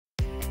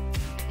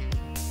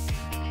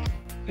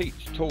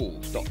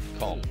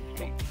pete'stools.com.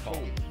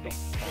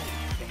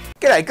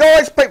 G'day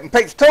guys, Pete from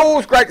Pete's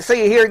Tools. Great to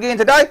see you here again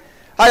today.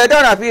 Hey, I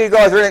don't know if you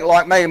guys are anything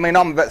like me. I mean,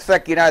 I'm a bit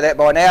thick, you know that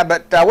by now.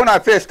 But when I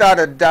first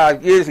started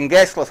using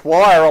gasless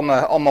wire on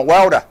my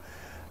welder,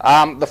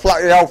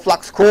 the old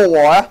Flux core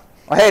wire,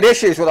 I had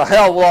issues with a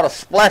hell of a lot of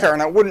splatter,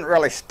 and it wouldn't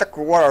really stick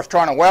with what I was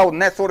trying to weld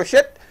and that sort of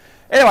shit.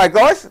 Anyway,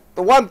 guys,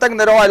 the one thing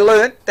that I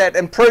learnt that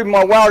improved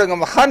my welding of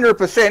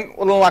 100%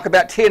 within like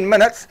about 10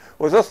 minutes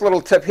was this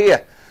little tip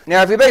here.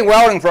 Now, if you've been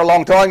welding for a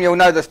long time, you'll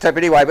know this tip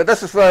anyway, but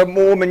this is for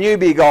more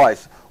newbie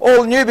guys.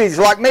 All the newbies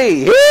like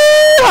me.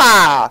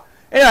 Hee-haw!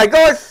 Anyway,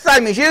 guys,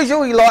 same as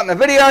usual, you like my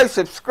video,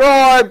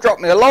 subscribe, drop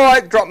me a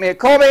like, drop me a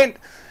comment,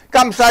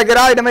 come say good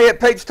day to me at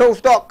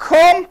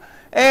pete'stools.com,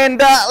 and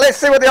let's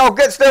see what the old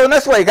git's doing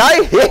this week,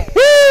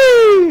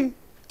 eh?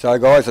 So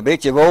guys, I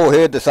bet you've all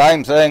heard the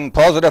same thing: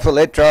 positive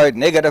electrode,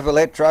 negative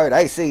electrode,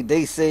 AC,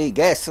 DC,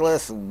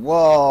 gasless,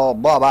 whoa,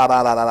 blah, blah,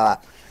 blah, blah, blah.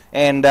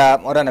 And I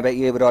don't know about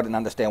you, but I didn't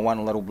understand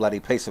one little bloody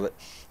piece of it.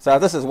 So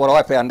this is what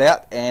I found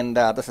out, and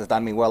this has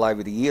done me well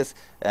over the years.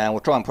 And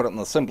we'll try and put it in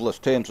the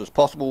simplest terms as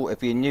possible.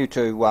 If you're new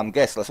to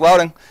gasless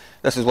welding,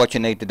 this is what you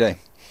need to do.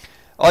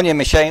 On your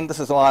machine, this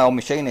is my old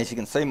machine, as you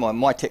can see, my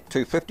MyTech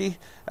 250.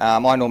 I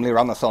normally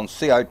run this on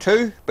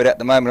CO2, but at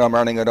the moment I'm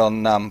running it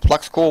on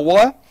flux core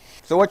wire.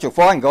 So what you'll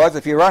find, guys,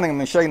 if you're running a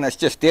machine that's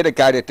just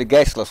dedicated to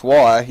gasless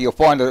wire, you'll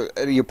find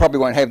that you probably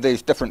won't have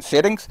these different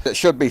settings. It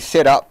should be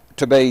set up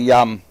to be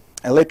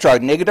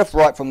electrode negative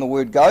right from the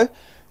word go.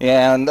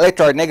 And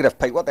electrode negative,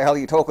 Pete, what the hell are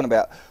you talking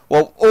about?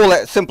 Well, all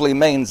that simply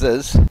means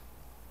is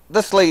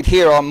this lead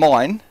here on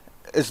mine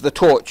is the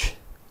torch.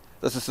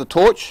 This is the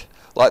torch.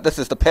 Like, this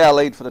is the power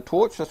lead for the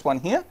torch, this one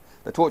here.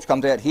 The torch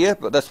comes out here,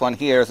 but this one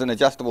here is an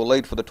adjustable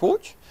lead for the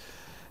torch.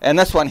 And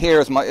this one here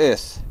is my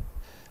earth.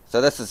 So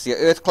this is your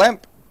earth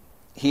clamp.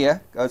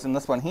 Here goes in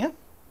this one here.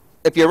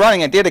 If you're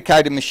running a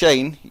dedicated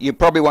machine, you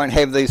probably won't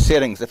have these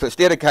settings. If it's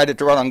dedicated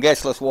to run on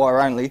gasless wire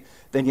only,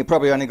 then you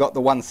probably only got the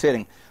one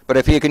setting. But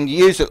if you can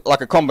use it like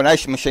a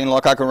combination machine,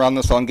 like I can run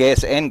this on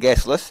gas and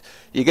gasless,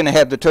 you're going to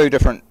have the two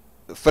different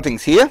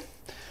fittings here.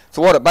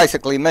 So what it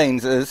basically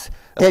means is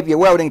have your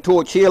welding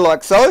torch here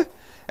like so,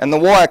 and the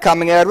wire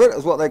coming out of it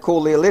is what they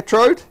call the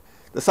electrode.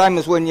 The same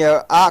as when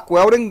you're arc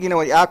welding, you know,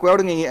 when you're arc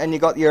welding and you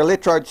got your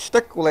electrode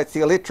stick, well, that's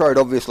the electrode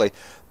obviously.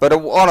 But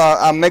on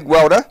a MIG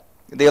welder,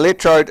 the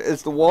electrode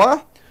is the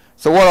wire.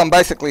 So what I'm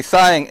basically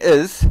saying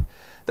is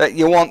that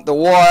you want the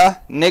wire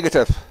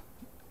negative.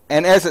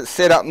 And as it's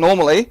set up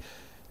normally,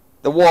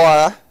 the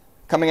wire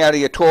coming out of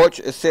your torch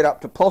is set up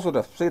to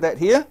positive. See that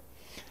here?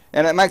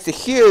 And it makes a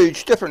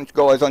huge difference,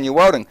 guys, on your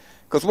welding.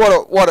 Because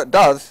what it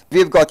does, if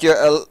you've got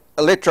your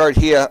electrode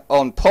here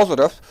on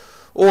positive,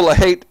 all the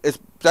heat is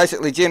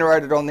basically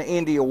generated on the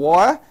end of your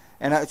wire,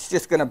 and it's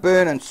just going to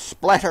burn and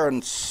splatter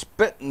and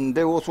spit and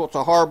do all sorts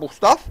of horrible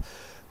stuff.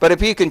 But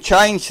if you can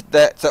change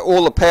that so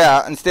all the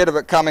power, instead of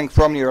it coming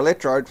from your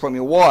electrode, from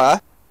your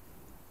wire,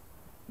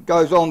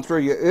 goes on through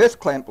your earth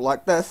clamp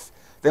like this,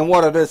 then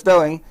what it is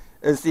doing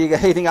is you're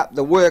heating up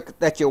the work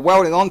that you're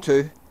welding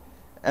onto,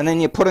 and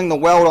then you're putting the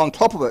weld on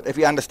top of it, if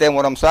you understand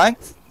what I'm saying.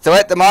 So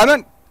at the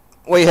moment,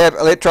 we have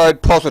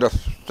electrode positive.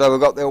 So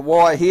we've got the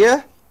wire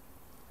here,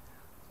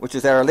 which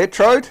is our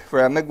electrode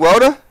for our MIG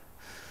welder,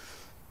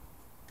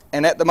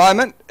 and at the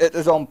moment it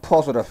is on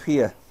positive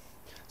here.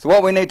 So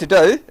what we need to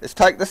do is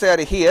take this out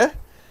of here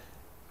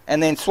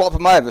and then swap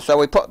them over. So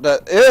we put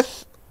the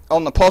earth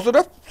on the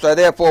positive, so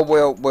therefore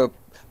we're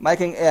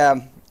making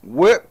our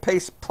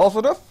workpiece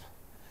positive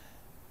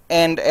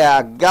and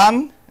our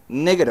gun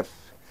negative.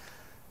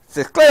 It's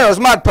as clear as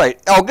mud, Pete.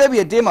 I'll give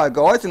you a demo,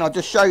 guys, and I'll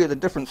just show you the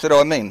difference that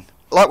I mean.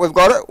 Like we've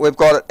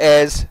got it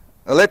as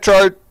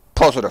electrode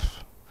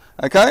positive.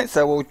 Okay,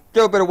 so we'll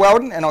do a bit of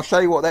welding and I'll show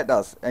you what that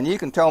does, and you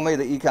can tell me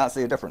that you can't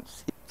see a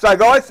difference. So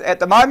guys,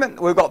 at the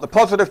moment we've got the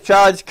positive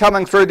charge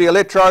coming through the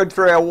electrode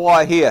through our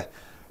wire here.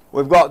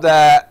 We've got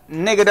the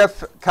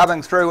negative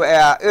coming through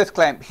our earth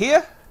clamp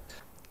here,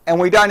 and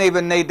we don't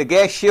even need the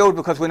gas shield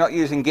because we're not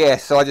using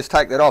gas, so I just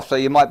take that off so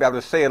you might be able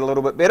to see it a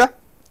little bit better.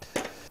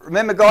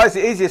 Remember guys,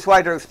 the easiest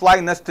way to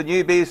explain this to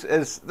newbies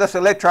is this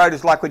electrode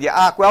is like with your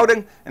arc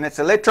welding, and it's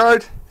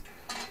electrode.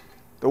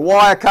 The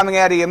wire coming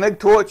out of your MIG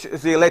torch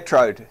is the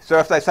electrode. So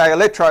if they say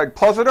electrode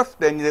positive,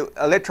 then the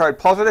electrode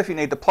positive, you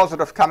need the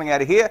positive coming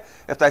out of here.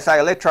 If they say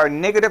electrode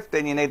negative,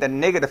 then you need the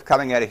negative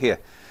coming out of here.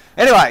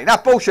 Anyway,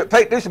 enough bullshit,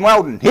 Pete, do some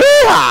welding.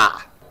 Yeah!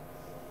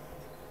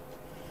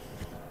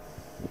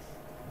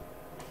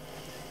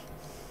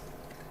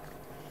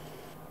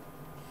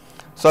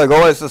 So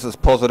guys, this is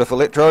positive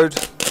electrode.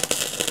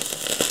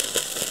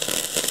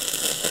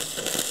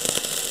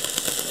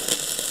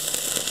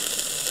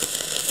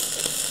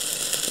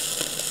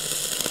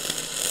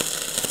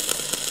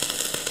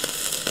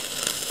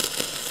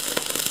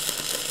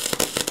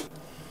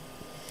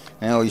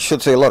 Now you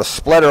should see a lot of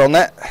splatter on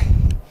that.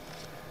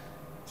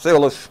 See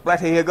all this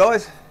splatter here,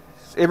 guys?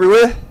 It's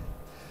everywhere.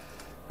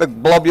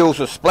 Big globules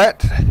of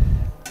splat.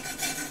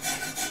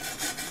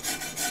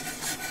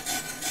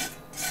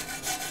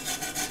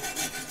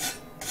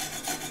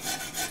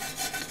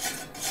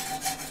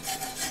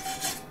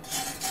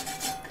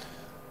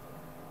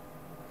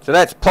 So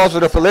that's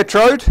positive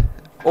electrode,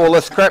 all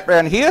this crap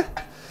around here.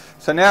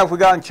 So now if we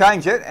go and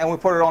change it and we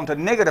put it onto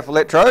negative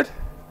electrode.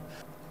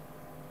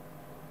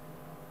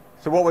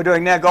 So what we're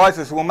doing now, guys,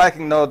 is we're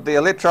making the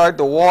electrode,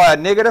 the wire,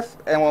 negative,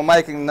 and we're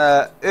making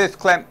the earth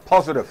clamp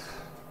positive.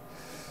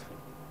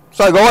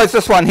 So guys,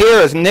 this one here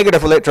is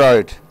negative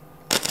electrode.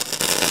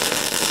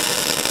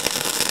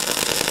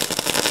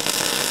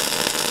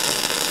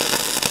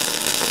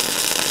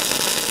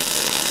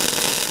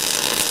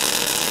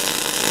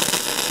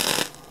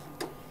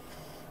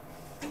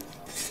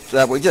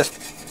 So we just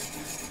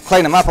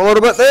clean them up a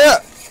little bit there.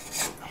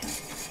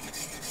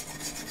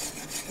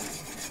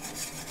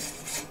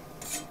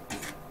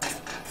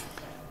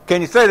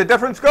 Can you see the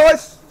difference,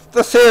 guys?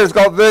 This here has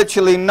got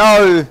virtually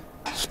no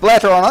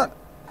splatter on it.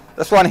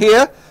 This one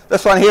here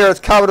is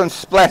covered in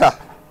splatter.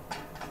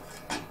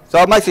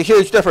 So it makes a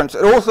huge difference.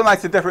 It also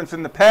makes a difference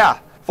in the power.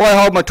 If I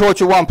hold my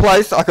torch in one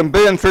place, I can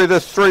burn through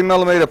this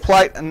 3mm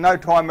plate in no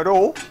time at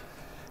all.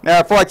 Now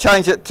if I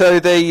change it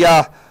to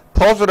the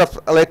positive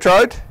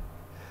electrode,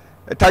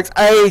 it takes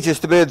ages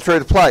to burn through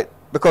the plate,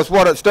 because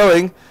what it's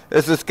doing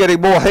is it's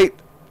getting more heat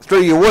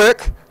through your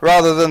work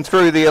rather than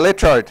through the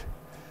electrode.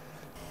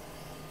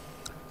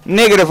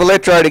 Negative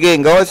electrode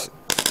again, guys.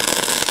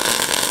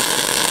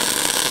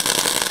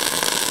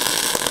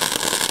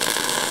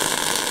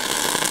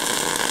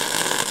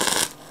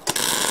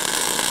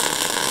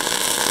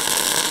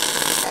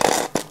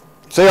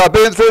 See, I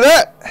burned through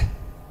that.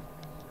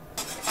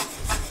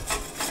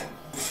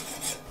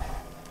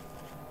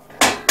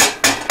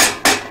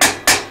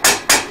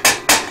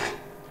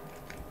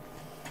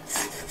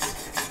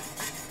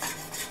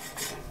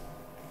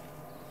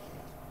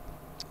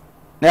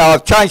 Now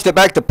I've changed it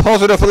back to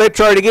positive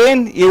electrode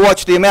again. You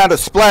watch the amount of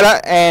splatter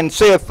and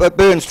see if it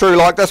burns through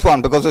like this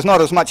one, because there's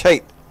not as much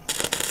heat.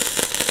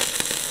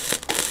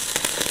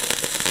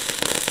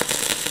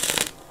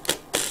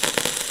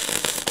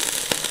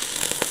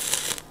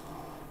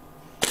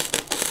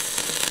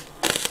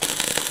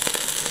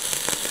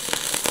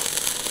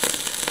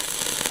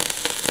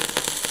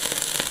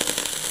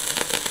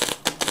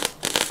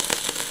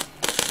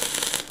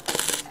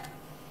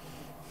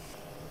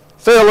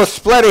 See all the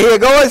splatter here,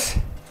 guys?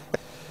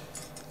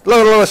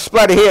 Look at all the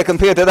splatter here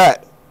compared to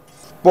that.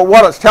 But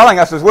what it's telling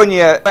us is when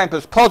your clamp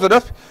is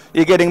positive,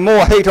 you're getting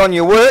more heat on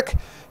your work,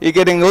 you're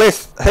getting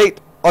less heat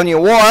on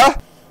your wire.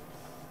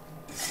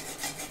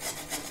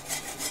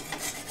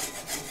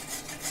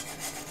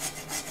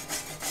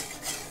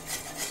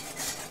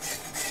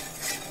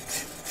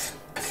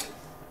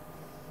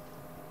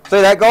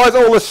 See that, guys?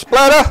 All this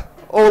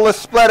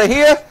splatter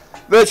here,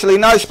 virtually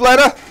no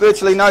splatter,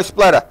 virtually no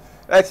splatter.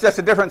 That's just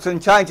a difference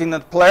in changing the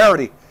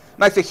polarity.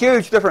 Makes a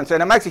huge difference,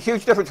 and it makes a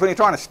huge difference when you're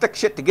trying to stick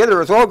shit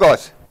together as well,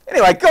 guys.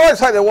 Anyway, guys,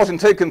 hope that wasn't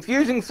too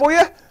confusing for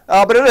you,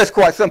 but it is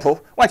quite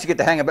simple once you get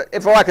the hang of it.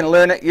 If I can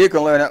learn it, you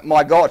can learn it,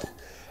 my God.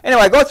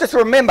 Anyway, guys, just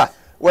remember,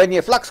 when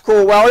you're flux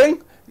core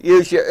welding,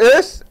 use your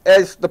earth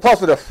as the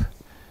positive.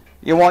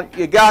 You want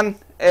your gun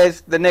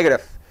as the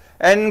negative.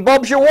 And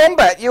Bob's your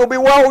wombat, you'll be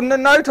welding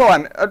in no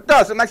time. It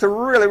does, it makes a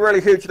really,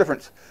 really huge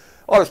difference.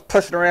 I was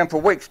pushing around for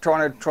weeks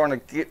trying to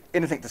get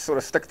anything to sort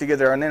of stick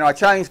together, and then I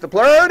changed the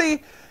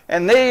polarity,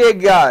 and there you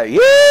go.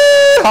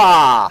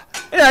 Yeehaw!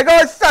 Anyway,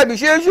 guys, same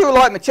as usual,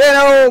 like my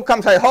channel,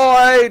 come say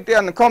hi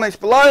down in the comments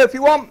below if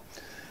you want.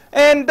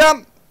 And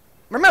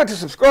remember to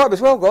subscribe as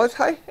well, guys,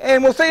 hey?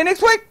 And we'll see you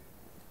next week.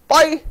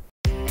 Bye!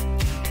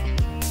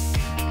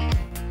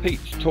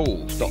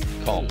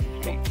 Pete'sTools.com